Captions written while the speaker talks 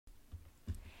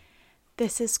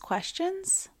This is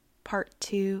Questions, Part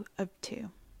 2 of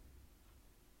 2.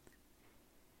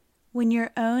 When your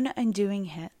own undoing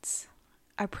hits,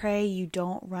 I pray you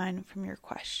don't run from your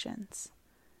questions,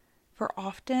 for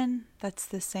often that's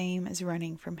the same as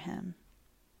running from Him.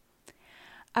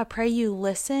 I pray you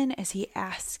listen as He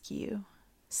asks you,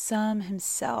 some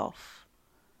Himself,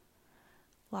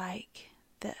 like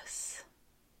this.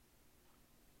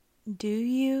 Do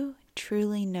you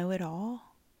truly know it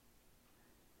all?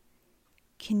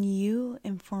 Can you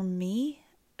inform me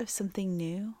of something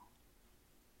new?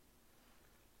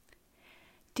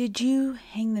 Did you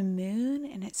hang the moon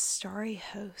and its starry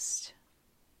host?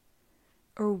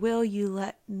 Or will you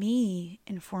let me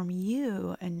inform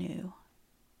you anew?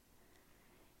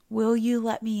 Will you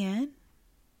let me in?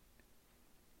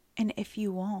 And if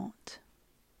you won't,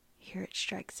 here it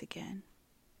strikes again.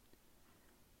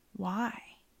 Why?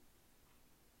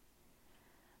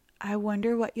 I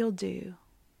wonder what you'll do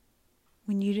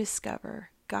when you discover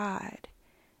God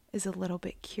is a little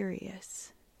bit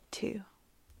curious too.